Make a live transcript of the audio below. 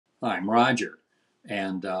Hi, I'm Roger,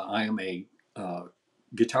 and I am a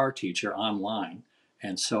guitar teacher online,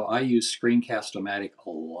 and so I use Screencast-O-Matic a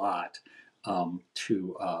lot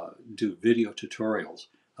to do video tutorials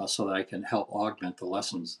so that I can help augment the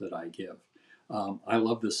lessons that I give. I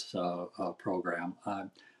love this program.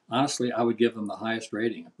 Honestly, I would give them the highest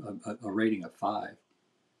rating, a rating of 5.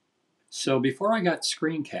 So before I got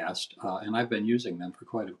Screencast, and I've been using them for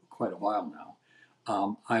quite a while now,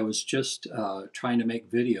 I was just trying to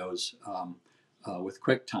make videos with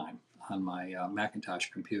QuickTime on my Macintosh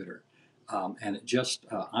computer, and it just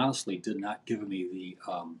honestly did not give me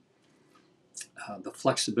the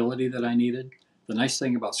flexibility that I needed. The nice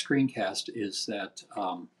thing about Screencast is that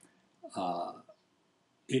uh,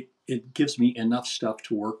 it gives me enough stuff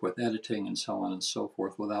to work with editing and so on and so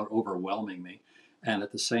forth without overwhelming me, and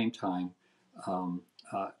at the same time, um,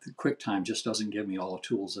 QuickTime just doesn't give me all the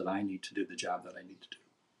tools that I need to do the job that I need to do.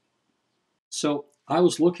 So I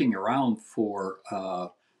was looking around for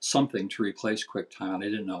something to replace QuickTime, and I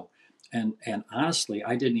didn't know. And honestly,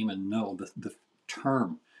 I didn't even know the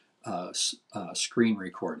term screen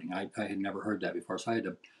recording. I had never heard that before, so I had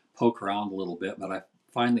to poke around a little bit, but I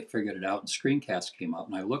finally figured it out. And Screencast came up,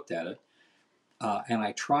 and I looked at it, and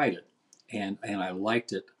I tried it, and I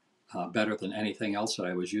liked it better than anything else that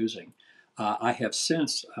I was using. I have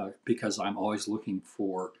since, because I'm always looking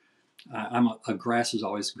for I'm a grass is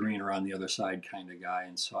always greener on the other side kind of guy,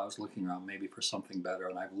 and so I was looking around maybe for something better,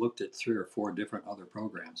 and I've looked at 3 or 4 different other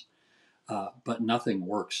programs, but nothing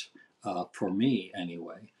works for me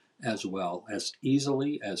anyway as well as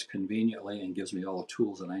easily, as conveniently, and gives me all the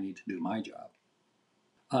tools that I need to do my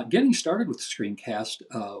job. Getting started with Screencast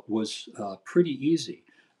was pretty easy.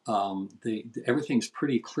 Everything's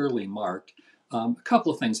pretty clearly marked. A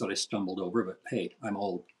couple of things that I stumbled over, but hey, I'm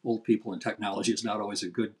old. Old people and technology is not always a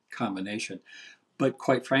good combination. But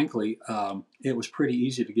quite frankly, it was pretty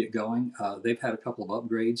easy to get going. They've had a couple of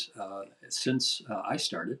upgrades since I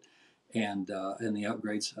started, and the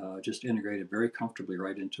upgrades just integrated very comfortably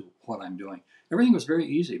right into what I'm doing. Everything was very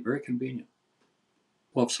easy, very convenient.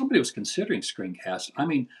 Well, if somebody was considering Screencast, I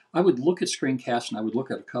mean, I would look at Screencast and I would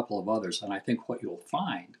look at a couple of others, and I think what you'll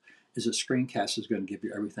find is that Screencast is going to give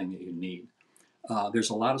you everything that you need. There's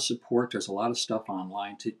a lot of support. There's a lot of stuff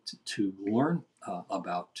online to learn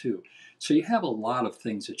about too. So you have a lot of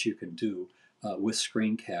things that you can do with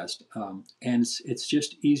Screencast, and it's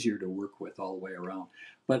just easier to work with all the way around.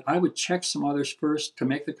 But I would check some others first to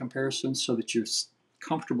make the comparisons so that you're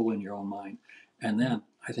comfortable in your own mind, and then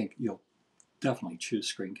I think you'll definitely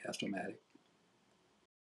choose Screencast-O-Matic.